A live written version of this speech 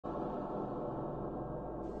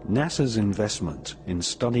NASA's investment in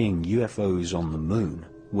studying UFOs on the Moon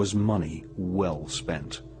was money well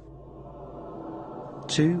spent.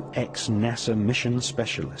 Two ex-NASA mission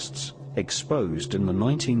specialists exposed in the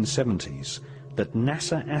 1970s that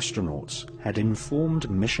NASA astronauts had informed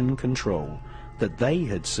Mission Control that they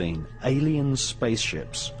had seen alien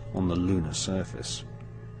spaceships on the lunar surface.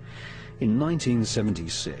 In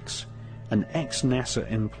 1976, an ex-NASA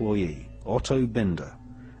employee, Otto Binder,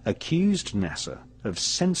 accused NASA of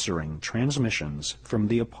censoring transmissions from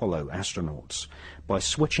the Apollo astronauts by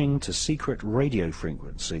switching to secret radio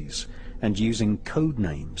frequencies and using code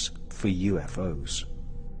names for UFOs.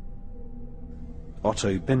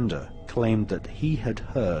 Otto Binder claimed that he had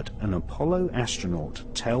heard an Apollo astronaut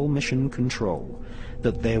tell Mission Control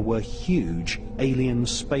that there were huge alien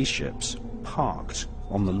spaceships parked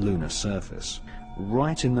on the lunar surface,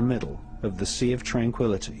 right in the middle of the Sea of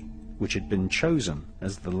Tranquility, which had been chosen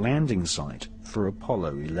as the landing site for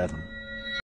Apollo 11.